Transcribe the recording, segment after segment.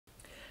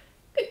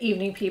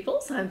evening,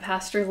 peoples. I'm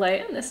Pastor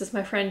Leia, and this is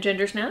my friend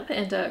Ginger Snap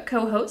and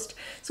co-host.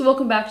 So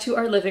welcome back to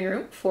our living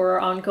room for our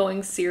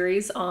ongoing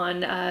series on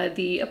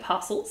the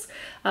apostles,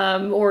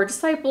 or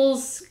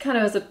disciples, kind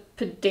of as a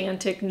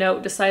pedantic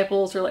note.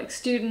 Disciples are like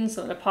students,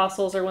 and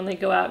apostles are when they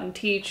go out and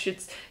teach.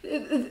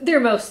 They're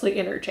mostly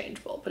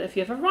interchangeable, but if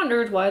you ever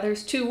wondered why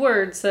there's two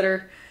words that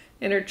are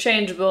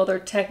interchangeable, they're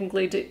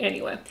technically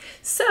anyway.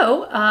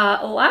 So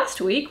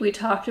last week we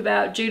talked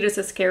about Judas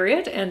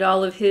Iscariot and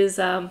all of his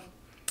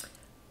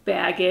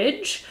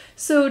baggage.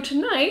 So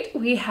tonight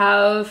we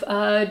have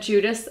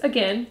Judas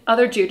again,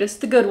 other Judas,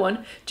 the good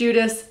one,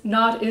 Judas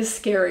not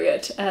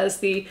Iscariot, as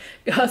the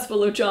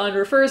Gospel of John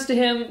refers to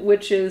him,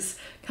 which is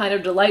kind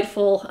of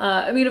delightful.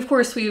 I mean, of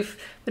course,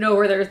 we've been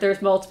over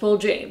there's multiple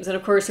James, and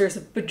of course there's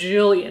a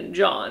bajillion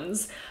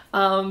Johns.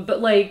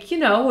 But like, you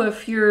know,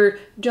 if you're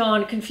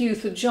John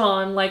confused with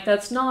John, like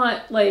that's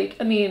not like,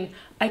 I mean,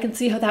 I can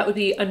see how that would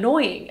be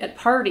annoying at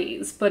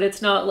parties, but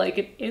it's not like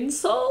an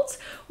insult.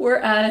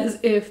 Whereas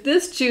if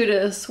this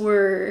Judas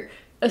were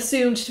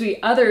assumed to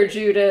be other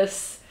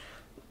Judas,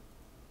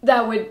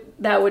 that would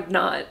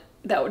not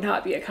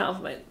be a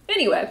compliment.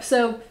 Anyway,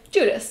 so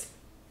Judas,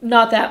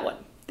 not that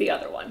one, the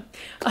other one.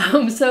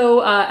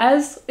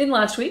 As in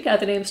last week,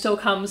 the name still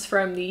comes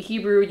from the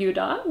Hebrew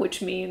Judah,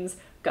 which means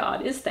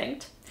God is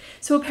thanked.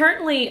 So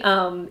apparently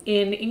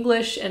in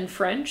English and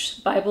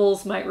French,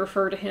 Bibles might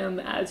refer to him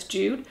as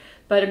Jude,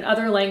 but in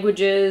other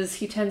languages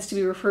he tends to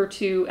be referred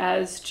to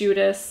as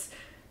Judas,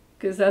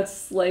 because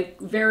that's like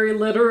very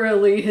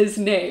literally his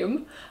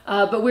name.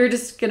 But we're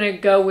just gonna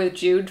go with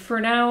Jude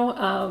for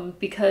now,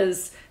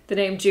 because the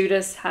name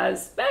Judas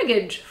has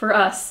baggage for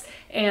us,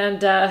 and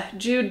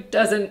Jude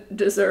doesn't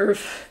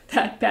deserve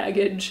that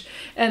baggage,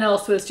 and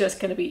also it's just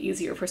gonna be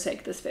easier for sake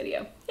of this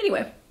video.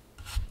 Anyway,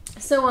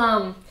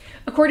 so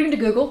according to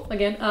Google,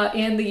 again,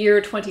 in the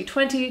year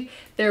 2020,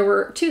 there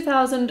were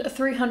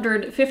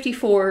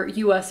 2,354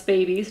 US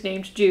babies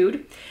named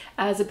Jude,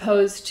 as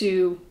opposed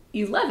to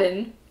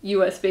 11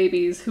 US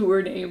babies who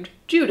were named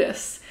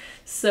Judas.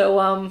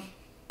 So,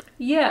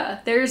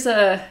 yeah, there's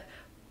a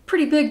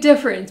pretty big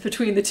difference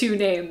between the two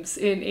names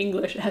in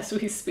English as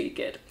we speak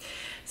it.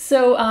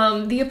 So,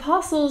 the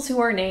apostles who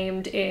are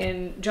named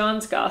in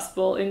John's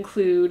Gospel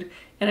include,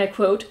 and I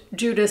quote,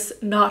 Judas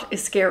not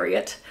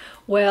Iscariot,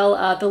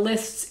 while the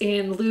lists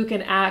in Luke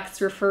and Acts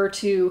refer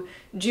to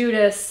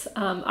Judas,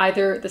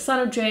 either the son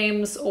of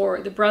James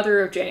or the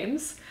brother of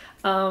James,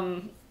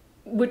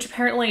 which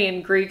apparently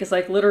in Greek is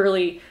like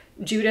literally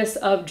Judas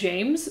of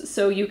James.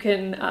 So you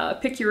can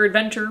pick your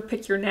adventure,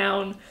 pick your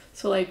noun.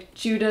 So like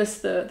Judas,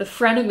 the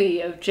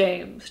frenemy of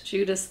James,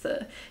 Judas,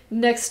 the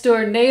next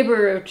door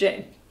neighbor of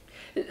James.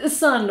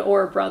 Son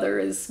or brother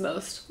is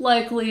most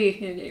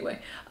likely, anyway.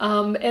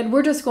 And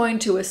we're just going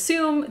to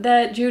assume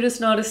that Judas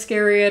not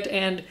Iscariot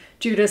and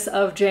Judas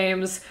of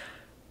James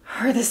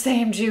are the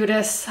same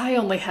Judas. I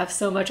only have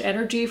so much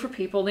energy for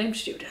people named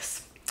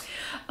Judas.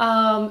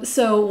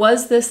 So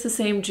was this the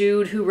same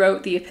Jude who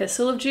wrote the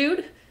Epistle of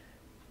Jude?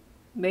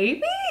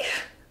 Maybe?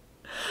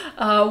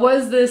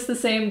 Was this the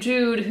same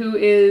Jude who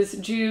is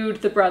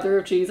Jude, the brother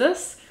of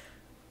Jesus?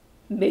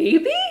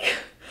 Maybe?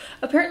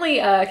 Apparently,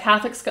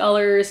 Catholic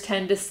scholars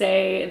tend to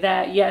say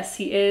that yes,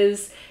 he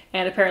is,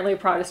 and apparently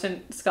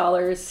Protestant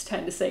scholars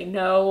tend to say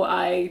no.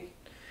 I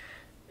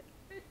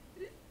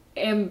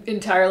am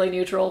entirely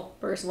neutral,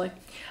 personally.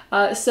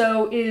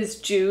 So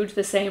is Jude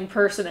the same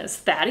person as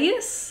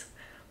Thaddeus?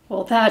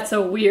 Well, that's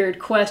a weird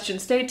question.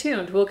 Stay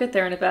tuned. We'll get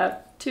there in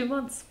about 2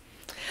 months.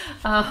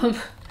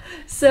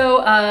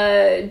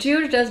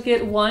 Jude does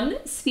get one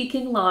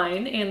speaking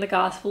line in the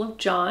Gospel of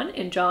John.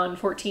 In John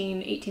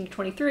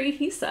 14:18-23,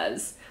 he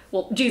says,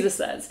 well, Jesus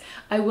says,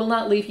 I will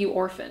not leave you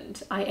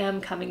orphaned. I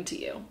am coming to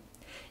you.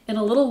 In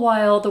a little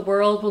while, the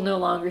world will no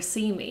longer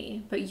see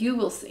me, but you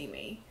will see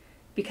me.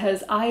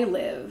 Because I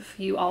live,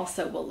 you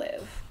also will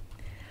live.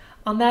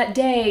 On that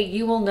day,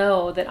 you will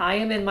know that I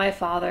am in my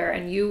Father,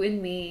 and you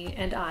in me,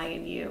 and I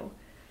in you.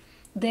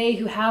 They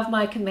who have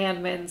my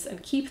commandments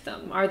and keep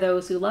them are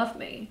those who love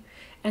me.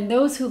 And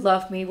those who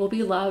love me will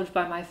be loved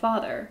by my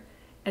Father,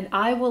 and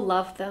I will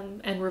love them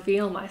and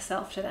reveal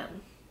myself to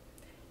them.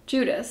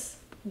 Judas,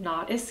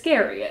 not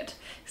Iscariot,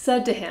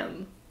 said to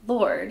him,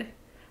 Lord,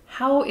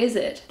 how is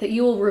it that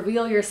you will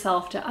reveal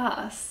yourself to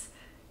us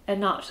and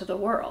not to the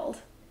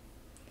world?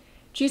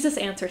 Jesus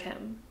answered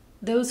him,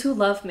 those who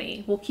love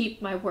me will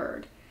keep my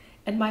word,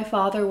 and my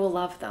Father will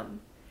love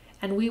them,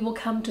 and we will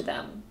come to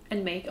them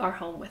and make our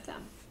home with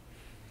them.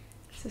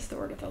 This is the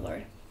word of the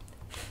Lord.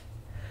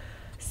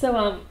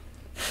 So,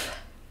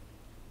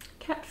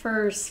 cat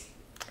furs.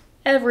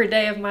 Every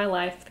day of my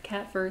life, the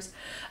cat furs.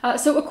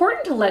 So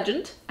according to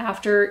legend,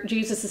 after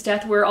Jesus'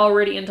 death, we're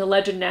already into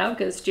legend now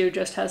because Jude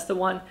just has the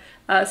one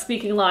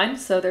speaking line.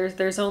 So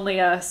there's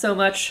only so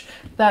much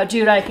about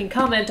Jude I can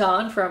comment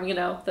on from, you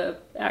know, the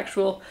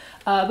actual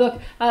book.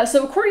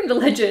 So according to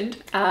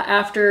legend,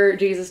 after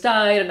Jesus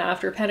died and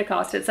after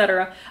Pentecost,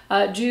 etc.,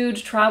 Jude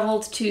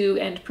traveled to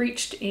and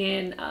preached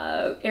in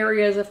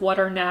areas of what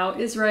are now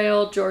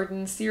Israel,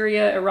 Jordan,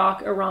 Syria,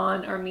 Iraq,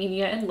 Iran,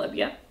 Armenia, and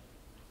Libya.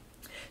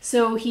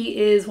 So he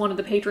is one of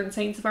the patron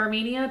saints of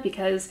Armenia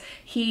because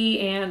he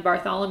and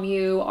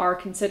Bartholomew are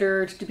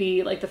considered to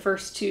be like the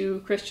first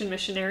two Christian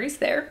missionaries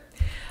there.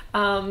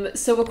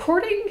 This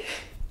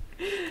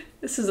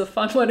is a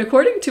fun one.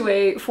 According to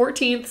a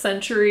 14th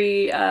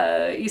century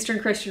Eastern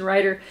Christian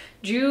writer,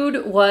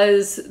 Jude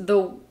was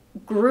the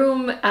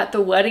groom at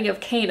the wedding of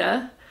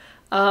Cana.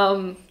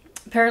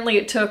 Apparently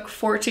it took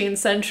 14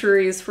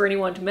 centuries for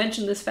anyone to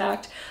mention this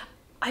fact.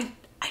 I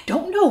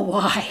don't know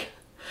why,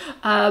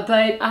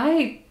 but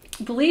I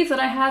believe that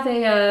I have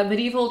a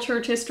medieval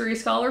church history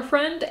scholar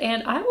friend,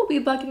 and I will be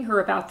bugging her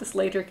about this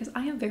later because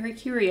I am very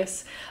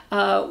curious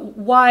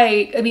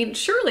why. I mean,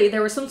 surely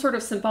there was some sort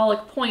of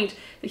symbolic point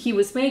that he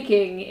was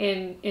making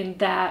in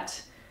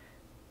that.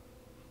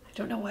 I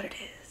don't know what it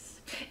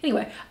is.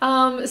 Anyway,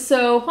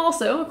 so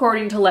also,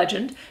 according to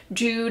legend,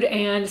 Jude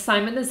and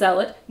Simon the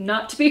Zealot,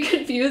 not to be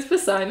confused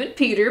with Simon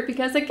Peter,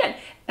 because again,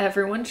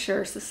 everyone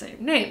shares the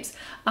same names.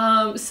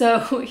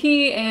 So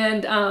he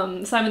and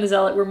Simon the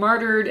Zealot were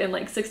martyred in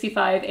like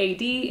 65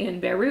 AD in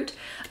Beirut.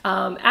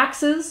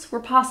 Axes were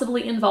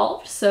possibly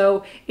involved,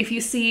 so if you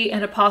see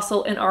an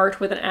apostle in art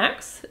with an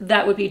axe,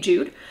 that would be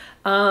Jude.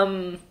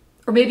 Or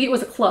maybe it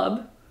was a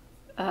club,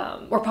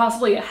 or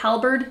possibly a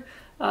halberd,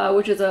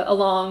 which is a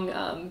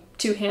long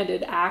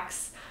two-handed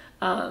axe.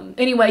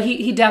 Anyway,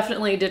 he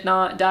definitely did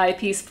not die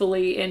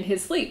peacefully in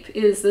his sleep,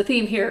 is the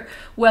theme here,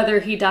 whether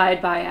he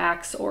died by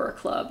axe or a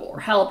club or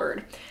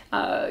halberd.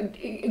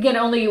 Again,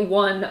 only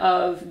one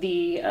of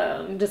the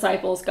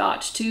disciples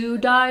got to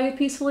die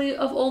peacefully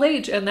of old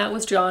age, and that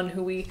was John,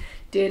 who we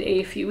did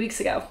a few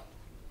weeks ago.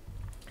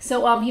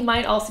 So he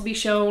might also be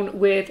shown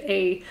with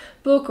a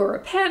book or a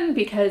pen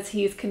because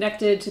he's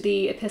connected to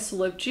the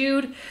Epistle of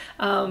Jude.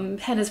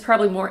 Pen is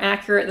probably more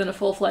accurate than a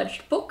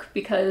full-fledged book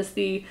because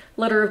the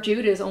letter of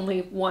Jude is only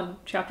one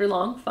chapter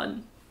long.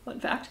 Fun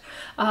fact.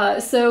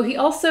 So he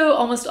also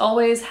almost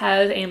always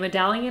has a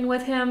medallion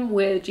with him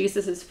with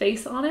Jesus's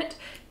face on it,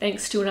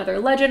 thanks to another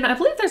legend. I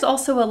believe there's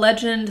also a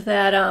legend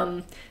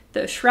that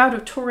the Shroud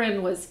of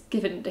Turin was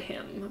given to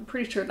him. I'm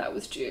pretty sure that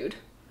was Jude.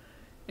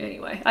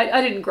 Anyway,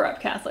 I didn't grow up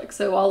Catholic,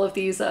 so all of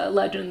these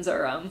legends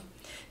are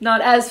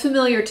not as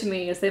familiar to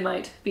me as they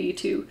might be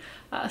to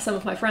some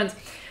of my friends.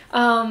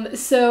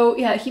 So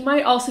yeah, he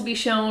might also be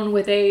shown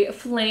with a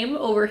flame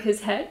over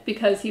his head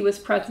because he was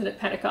present at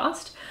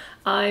Pentecost.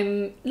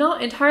 I'm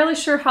not entirely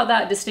sure how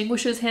that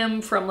distinguishes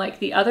him from like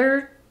the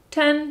other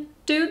 10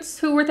 dudes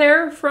who were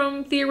there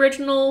from the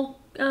original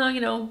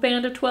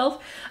band of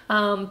 12,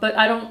 but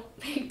I don't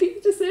make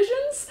these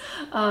decisions.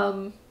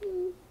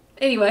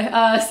 Anyway,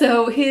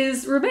 so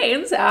his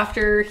remains,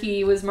 after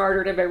he was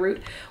martyred in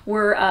Beirut,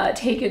 were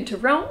taken to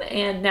Rome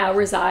and now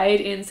reside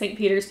in St.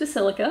 Peter's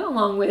Basilica,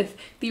 along with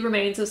the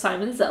remains of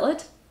Simon the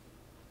Zealot.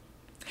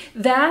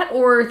 That,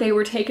 or they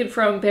were taken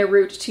from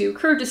Beirut to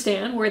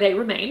Kurdistan, where they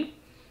remain.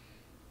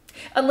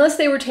 Unless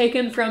they were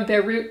taken from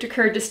Beirut to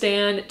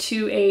Kurdistan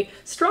to a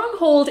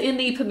stronghold in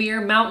the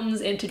Pamir Mountains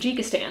in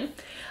Tajikistan,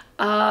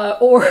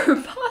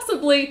 or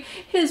possibly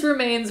his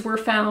remains were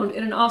found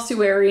in an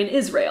ossuary in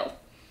Israel.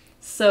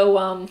 So,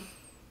 I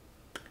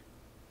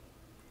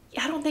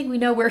don't think we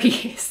know where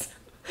he is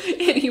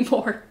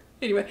anymore.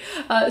 Anyway,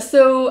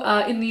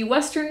 in the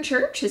Western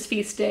Church, his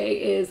feast day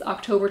is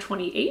October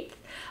 28th.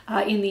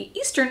 In the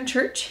Eastern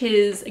Church,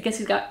 I guess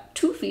he's got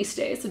two feast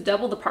days, so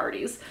double the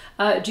parties,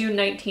 June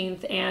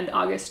 19th and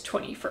August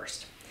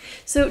 21st.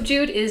 So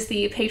Jude is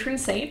the patron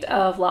saint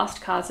of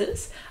lost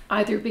causes,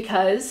 either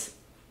because,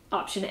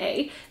 option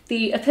A,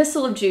 the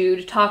Epistle of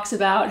Jude talks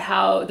about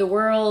how the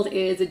world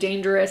is a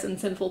dangerous and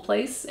sinful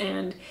place,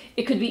 and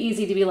it could be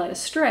easy to be led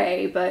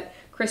astray, but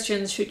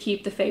Christians should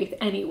keep the faith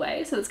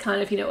anyway. So it's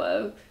kind of,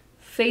 a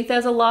faith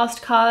as a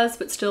lost cause,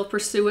 but still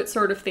pursue it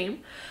sort of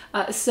theme.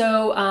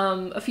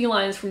 A few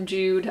lines from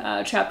Jude,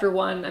 chapter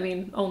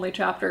 1, only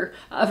chapter,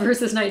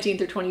 verses 19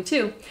 through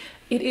 22.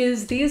 It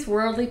is these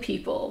worldly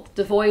people,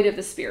 devoid of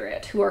the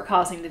Spirit, who are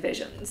causing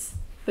divisions.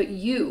 But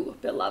you,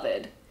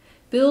 beloved,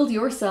 build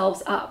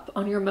yourselves up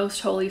on your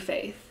most holy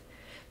faith.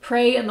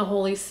 Pray in the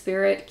Holy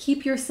Spirit.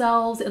 Keep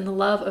yourselves in the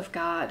love of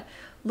God.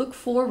 Look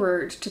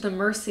forward to the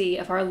mercy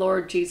of our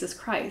Lord Jesus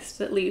Christ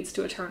that leads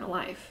to eternal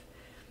life.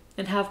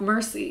 And have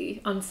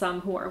mercy on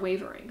some who are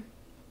wavering.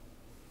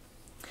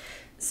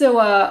 So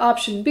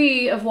option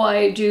B of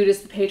why Jude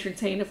is the patron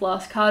saint of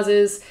lost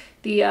causes,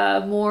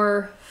 the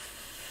more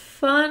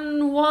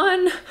fun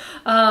one.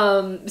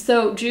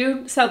 So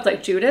Jude sounds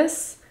like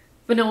Judas,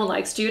 but no one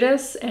likes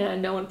Judas,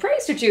 and no one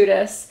prays to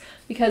Judas,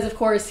 because of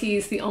course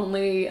he's the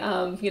only,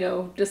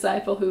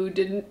 disciple who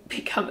didn't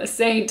become a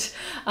saint.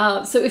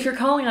 So if you're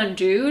calling on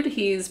Jude,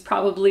 he's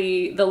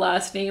probably the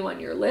last name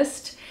on your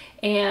list.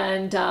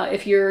 And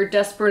if you're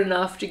desperate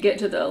enough to get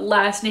to the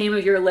last name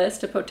of your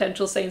list of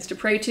potential saints to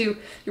pray to,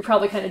 you're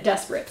probably kind of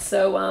desperate.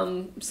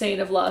 So saint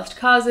of lost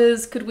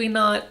causes, could we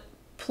not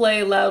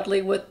play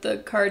loudly with the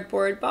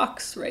cardboard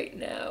box right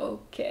now?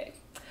 Okay.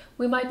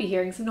 we might be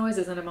hearing some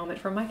noises in a moment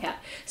from my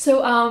cat.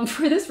 So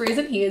for this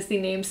reason, he is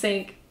the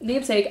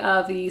namesake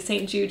of the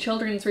St. Jude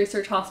Children's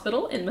Research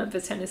Hospital in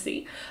Memphis,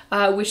 Tennessee,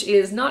 which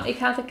is not a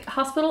Catholic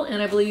hospital,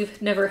 and I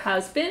believe never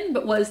has been,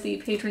 but was the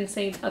patron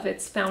saint of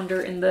its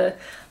founder in the,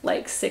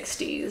 like,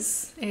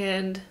 60s.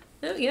 And,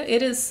 oh, yeah,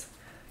 it is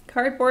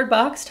cardboard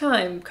box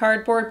time.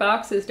 Cardboard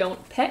boxes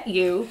don't pet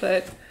you,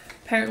 but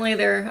apparently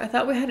they're... I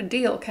thought we had a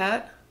deal,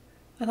 Cat.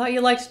 I thought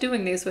you liked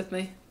doing these with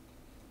me.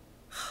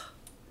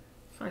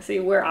 I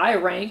see where I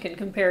rank in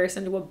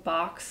comparison to a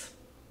box.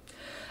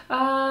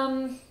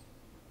 Anyway,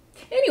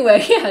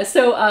 yeah,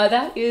 so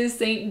that is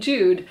St.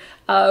 Jude,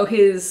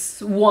 his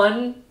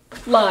one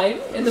line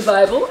in the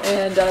Bible,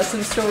 and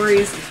some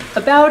stories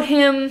about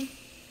him,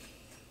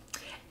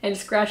 and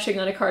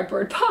scratching on a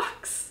cardboard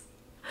box.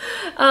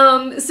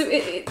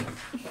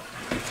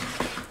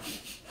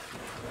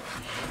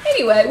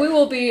 Anyway, we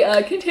will be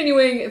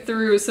continuing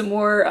through some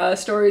more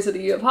stories of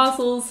the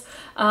Apostles,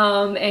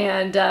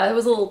 and there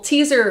was a little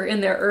teaser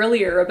in there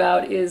earlier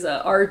about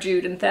are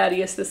Jude and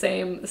Thaddeus the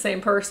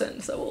same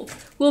person, so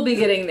we'll be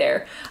getting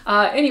there.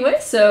 Anyway,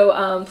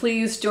 so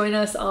please join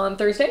us on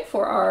Thursday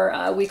for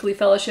our weekly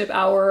fellowship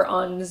hour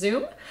on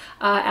Zoom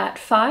at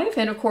 5,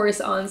 and of course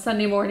on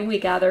Sunday morning we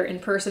gather in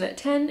person at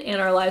 10,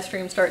 and our live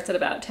stream starts at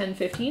about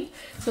 10:15,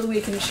 so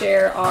we can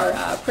share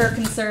our prayer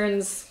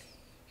concerns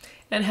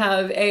and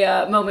have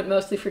a moment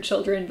mostly for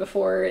children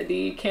before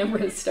the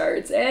camera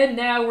starts. And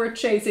now we're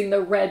chasing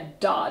the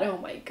red dot. Oh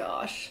my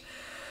gosh.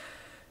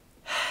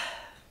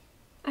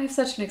 I have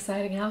such an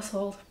exciting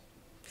household.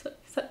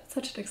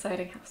 Such an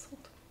exciting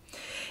household.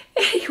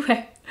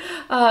 Anyway,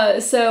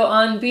 so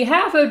on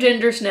behalf of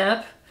Ginger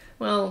Snap,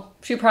 well,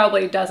 she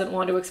probably doesn't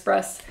want to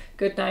express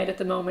good night at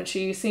the moment.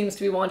 She seems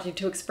to be wanting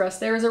to express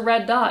there is a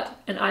red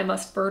dot and I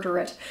must murder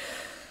it.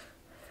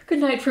 Good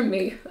night from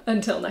me.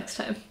 Until next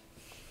time.